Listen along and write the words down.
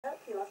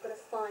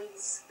fine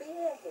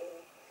spear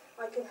here.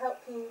 I could help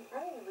you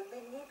aim, and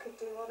then you could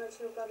do honour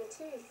to your brother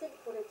too. Think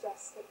what a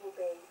jest it will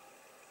be."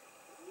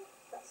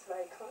 "That's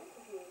very kind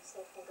of you,"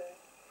 said Hodder.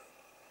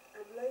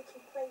 And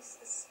Loki placed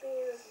the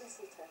spear of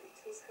mistletoe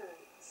into his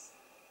hands.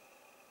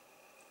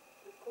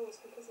 Of course,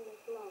 because he was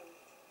blind,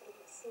 he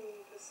didn't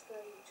see the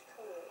strange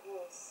colour it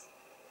was.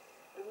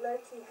 And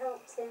Loki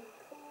helped him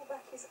pull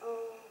back his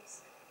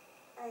arms,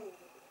 aim,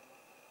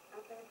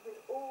 and then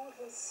with all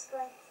his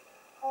strength,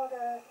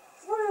 Hodder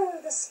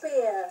threw the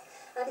spear,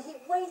 and he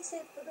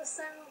waited for the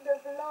sound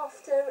of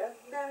laughter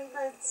and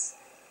merriment,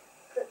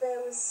 but there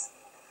was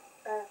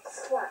a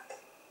thwack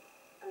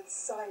and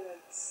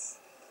silence,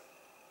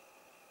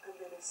 and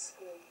then a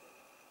scream.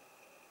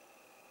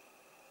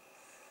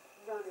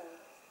 Running,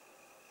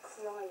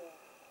 crying,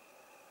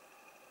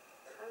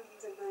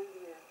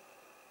 pandemonium,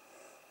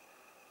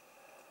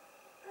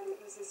 and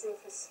it was as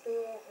if a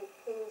spear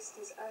had pierced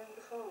his own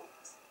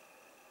heart,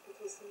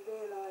 because he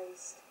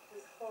realised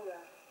with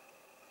horror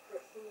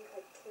that he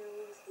had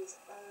killed his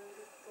own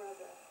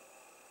brother.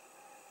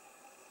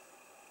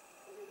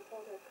 And then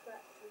Hodder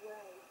cracked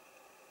away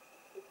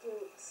the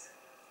guilt,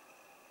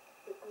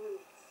 the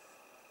grief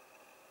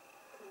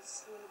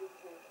consuming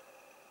him,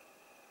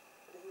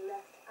 and he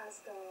left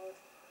Asgard,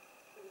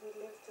 and he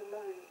lived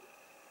alone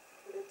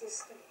in a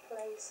distant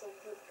place on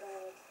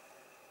Midgard,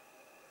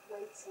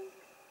 waiting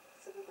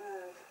for the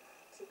man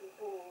to be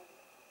born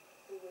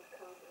who would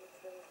come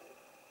and kill him.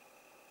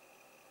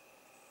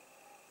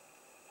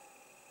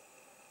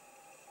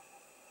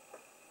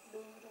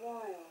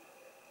 Meanwhile,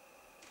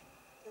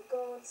 the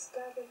gods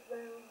gathered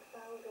round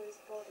Baldur's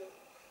body.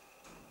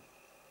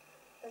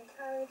 They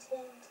carried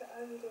him to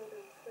Odin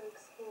and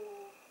Frig's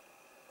hall,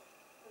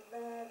 and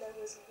there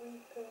was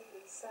weeping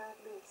and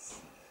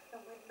sadness,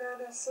 and when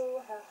Nanna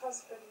saw her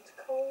husband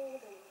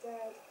cold and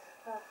dead,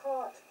 her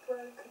heart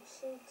broke and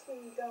she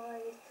too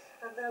died,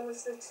 and there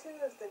was the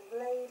two of them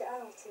laid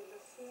out in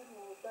the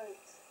funeral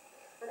boat.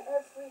 And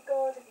every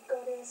god and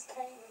goddess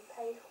came and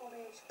paid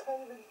homage,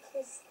 came and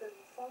kissed them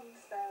fond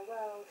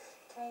farewell,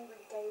 came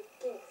and gave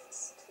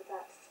gifts to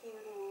that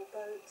funeral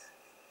boat.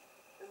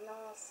 And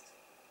last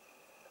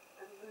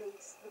and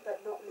least,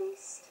 but not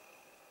least,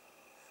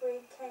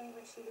 Frigg came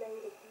and she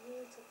laid a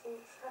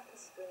beautiful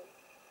tapestry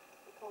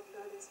upon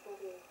Nanna's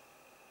body.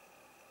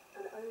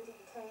 And Odin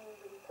came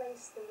and he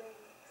placed the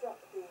ring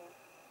Draupnir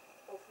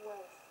of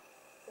wealth,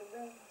 the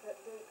ring that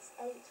makes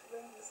 8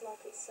 rings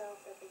like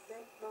itself every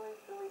 9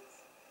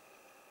 nights.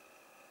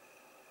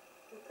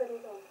 He put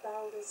it on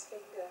Baldur's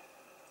finger,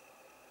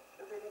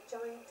 and then a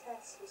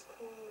giantess was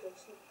called, and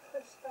she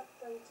pushed that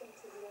boat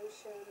into the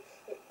ocean.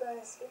 It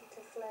burst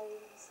into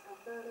flames, and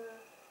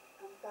Nanna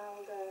and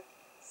Baldur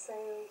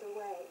sailed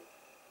away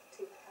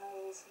to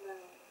Hel's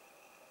realm.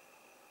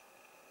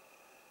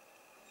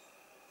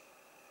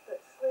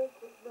 But Frigg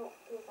would not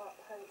give up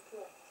hope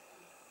yet.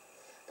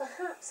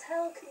 Perhaps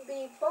Hel can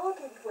be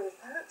bargained with.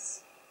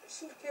 Perhaps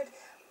she could,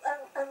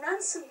 a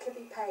ransom could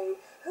be paid.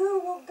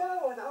 Who will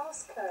go and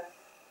ask her?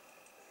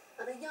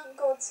 And a young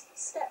god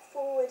stepped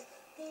forward,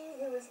 he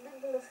who was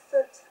nimble of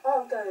foot.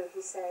 "I'll go,"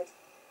 he said.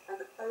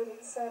 And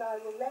Odin said, "I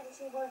will lend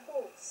you my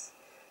horse."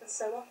 And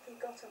so up he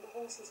got on the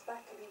horse's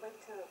back and he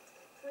went out.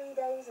 3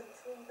 days and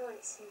 3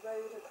 nights he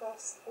rode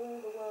across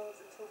all the world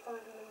until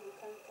finally he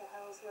came to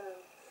Hel's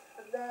realm.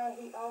 And there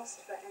he asked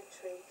for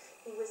entry.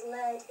 He was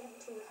led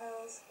into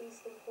Hel's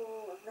feasting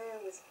hall, and there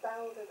was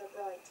Baldur the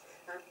Bright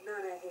and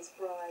Nanna his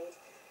bride,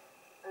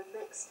 and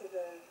next to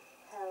them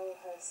Hel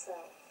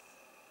herself.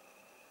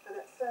 And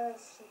at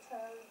first she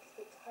turned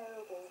the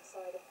terrible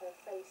side of her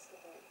face to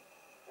him,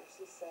 and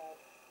she said,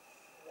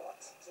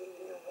 "What do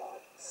you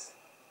want?"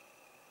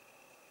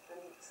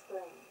 And he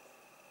exclaimed,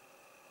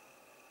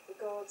 the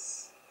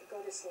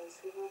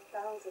goddesses, we want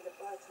Baldur the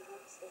Bright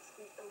amongst us.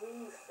 We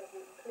grieve for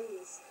him,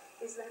 please.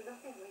 Is there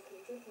nothing we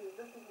can give you,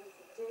 nothing we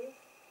can do?"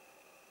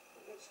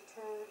 And then she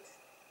turned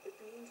the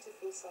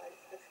beautiful side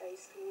of her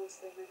face towards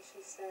them, and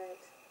she said,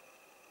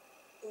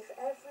 "If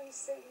every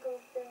single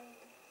thing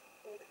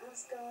in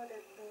Asgard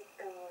and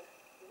Midgard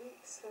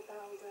weeps for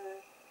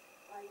Baldur,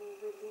 I will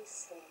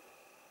release him.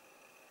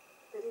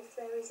 But if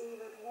there is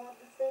even one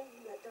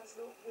thing that does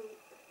not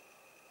weep,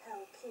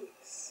 Hel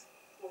keeps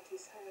what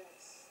is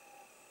hers."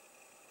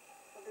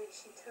 And then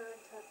she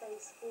turned her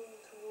face full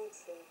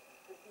towards him,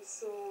 and he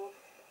saw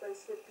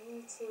both the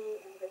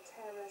beauty and the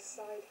terror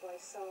side by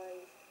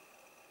side,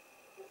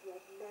 and he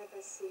had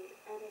never seen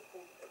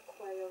anything that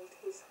quailed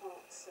his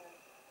heart so.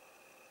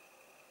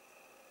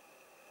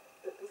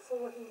 But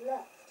before he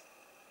left,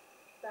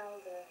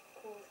 Baldur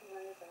called him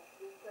over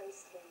and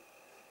embraced him.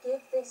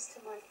 "Give this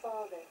to my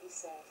father," he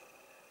said,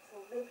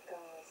 "for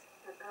Midgard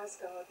and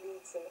Asgard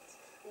needs it."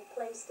 He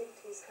placed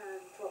into his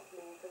hand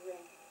Draupnir the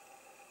ring,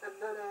 and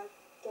Nanna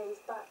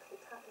gave back the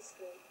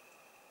tapestry.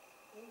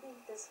 "You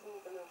need this more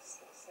than us,"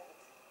 they said.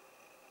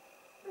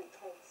 "Make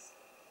haste."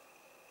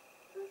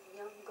 The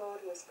young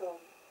god was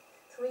gone.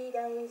 3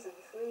 days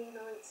and 3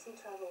 nights he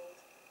travelled,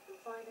 and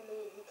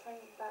finally he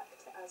came back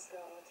to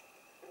Asgard,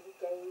 and he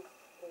gave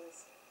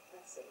his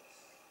message,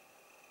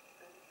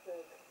 and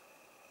Frigg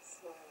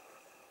smiled.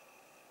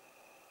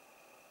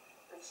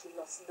 she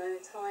lost no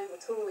time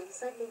at all in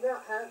sending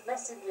out her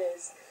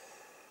messengers.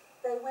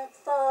 They went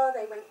far,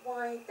 they went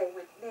wide, they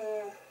went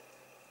near,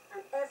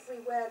 and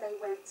everywhere they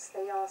went,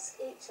 they asked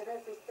each and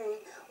everything,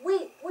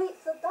 "Weep, weep,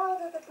 for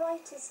Balder the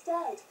Bright is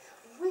dead.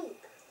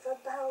 Weep for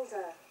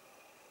Balder."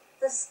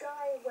 The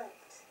sky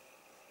wept.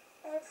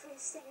 Every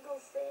single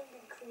thing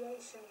in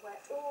creation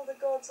wept. All the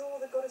gods, all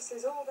the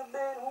goddesses, all the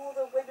men, all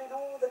the women,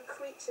 all the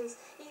creatures,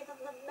 even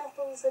the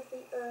metals of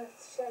the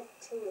earth shed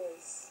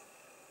tears.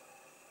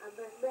 And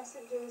the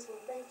messengers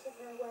were making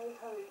their way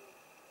home,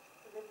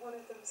 and then one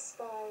of them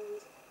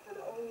spied an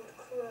old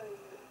crone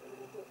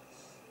in a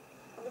ditch.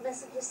 And the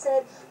messenger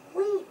said,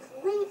 "Weep,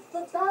 weep,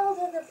 for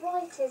Balder the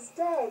Bright is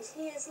dead.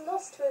 He is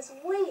lost to us,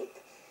 weep."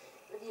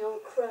 And the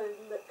old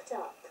crone looked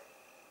up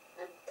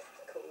and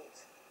cackled.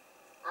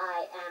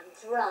 "I am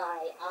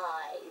Dry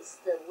Eyes,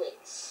 the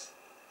witch,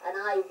 and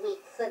I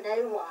weep for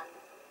no one.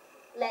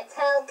 Let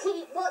hell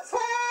keep what's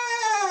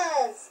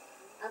hers!"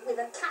 And with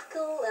a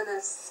cackle and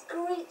a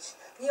screech,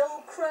 the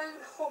old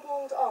crone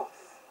hobbled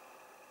off,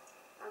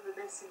 and the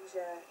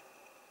messenger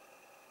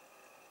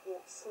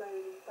walked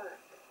slowly back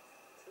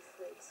to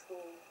Frigg's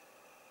hall.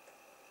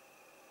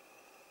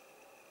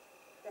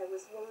 "There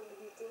was one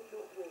who did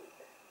not weep,"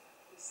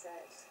 he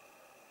said,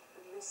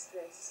 "and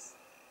mistress,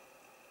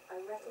 I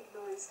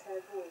recognised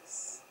her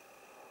voice.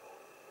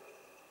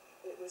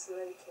 It was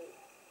Loki."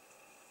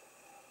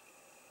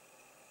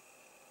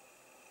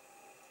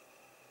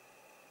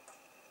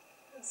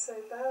 And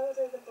so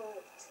Balder the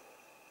Bright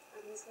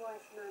and his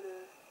wife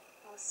Nanna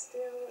are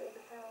still in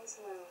Hell's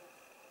realm.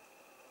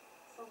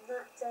 From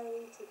that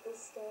day to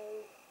this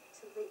day,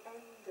 to the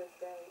end of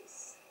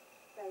days,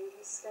 they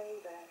will stay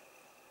there.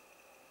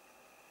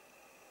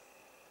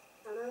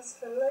 And as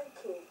for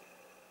Loki,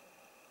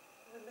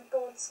 when the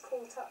gods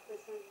caught up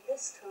with him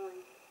this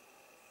time,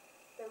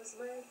 there was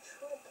no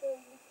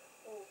tricking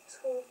or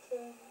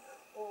talking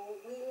or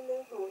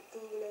wheeling or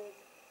dealing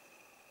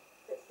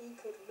that he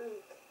could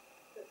make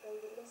that they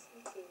would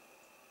listen to.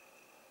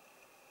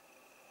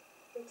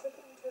 They took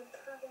him to a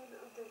cabin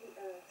under the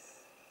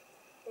earth.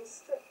 They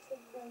stripped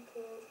him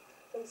naked.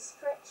 They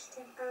stretched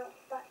him out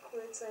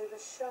backwards over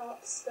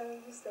sharp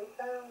stones. They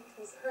bound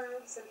his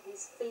hands and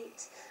his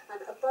feet,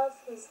 and above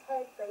his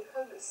head they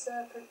hung a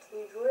serpent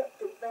who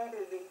dripped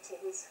venom into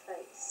his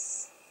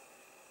face.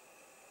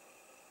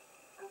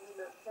 And when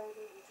that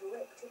venom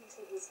dripped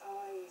into his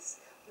eyes,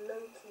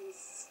 Loki's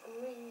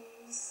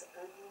screams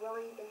and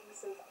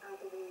writhings of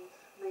agony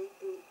made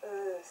the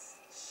earth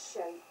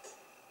shake.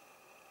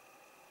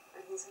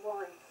 And his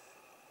wife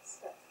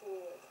stepped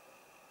forward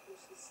and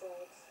she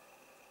said,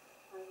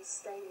 "I will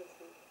stay with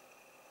you."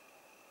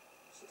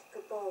 She took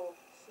a bowl,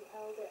 she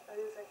held it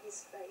over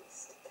his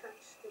face to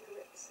catch the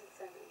drips of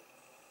venom,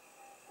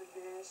 and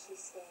there she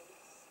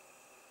stays.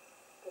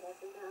 But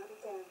every now and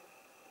again,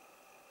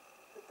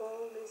 the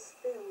bowl is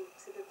filled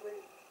to the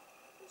brim,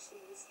 and she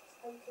must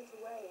take it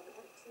away and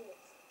empty it,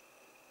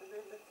 and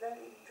then the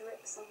venom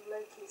drips on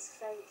Loki's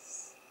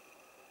face,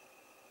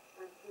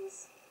 and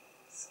his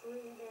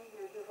screaming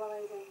and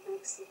writhing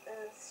makes the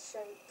earth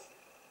shake,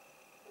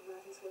 and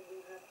that is when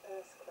we have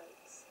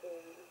earthquakes here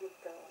in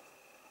Midgard.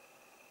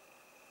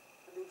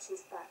 And then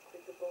she's back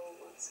with the bowl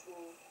once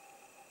more,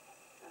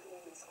 and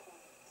all is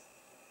quiet.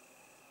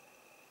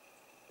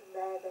 And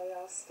there they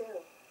are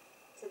still,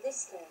 to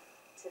this day,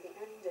 to the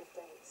end of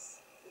days,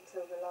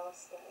 until the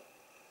last day.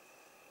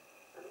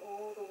 And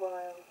all the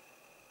while,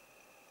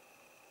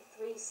 the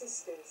three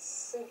sisters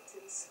sit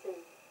and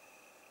spin.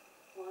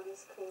 One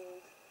is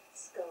called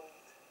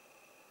Skuld,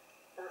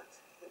 that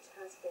which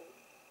has been.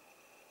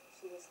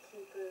 She is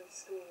keeper of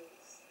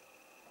stories.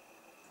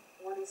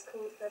 One is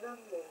called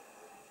Vanandi,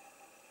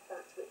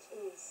 that which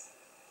is.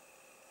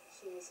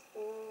 She is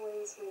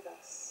always with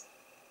us.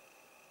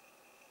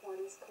 One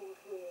is called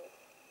Weird,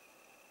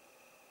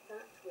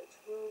 that which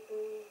will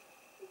be,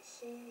 and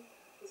she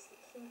is the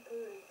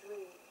keeper of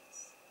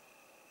dreams.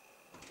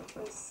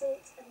 They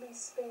sit and they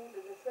spin,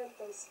 and the thread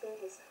they spin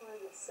is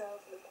time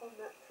itself, and upon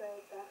that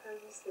thread there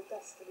hangs the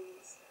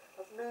destinies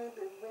of men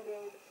and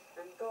women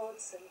and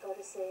gods and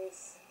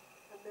goddesses,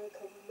 and they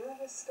can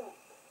never stop,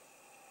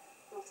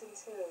 not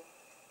until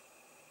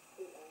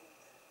the end.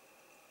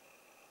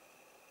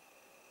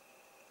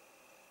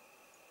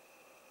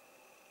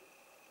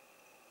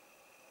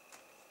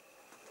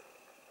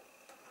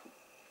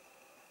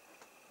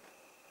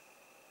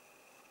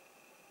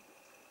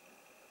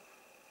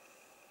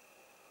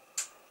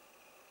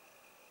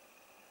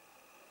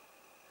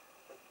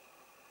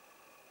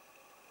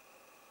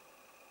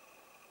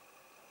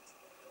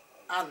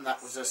 And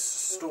that was a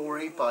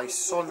story by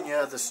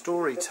Sonia the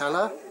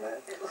Storyteller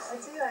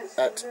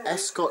at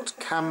ESCOT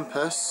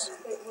Campus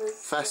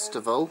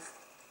Festival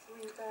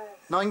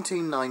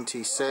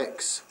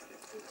 1996,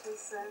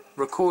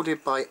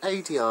 recorded by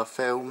ADR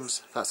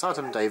Films. That's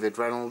Adam David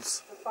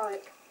Reynolds,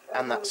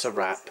 and that's a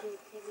wrap.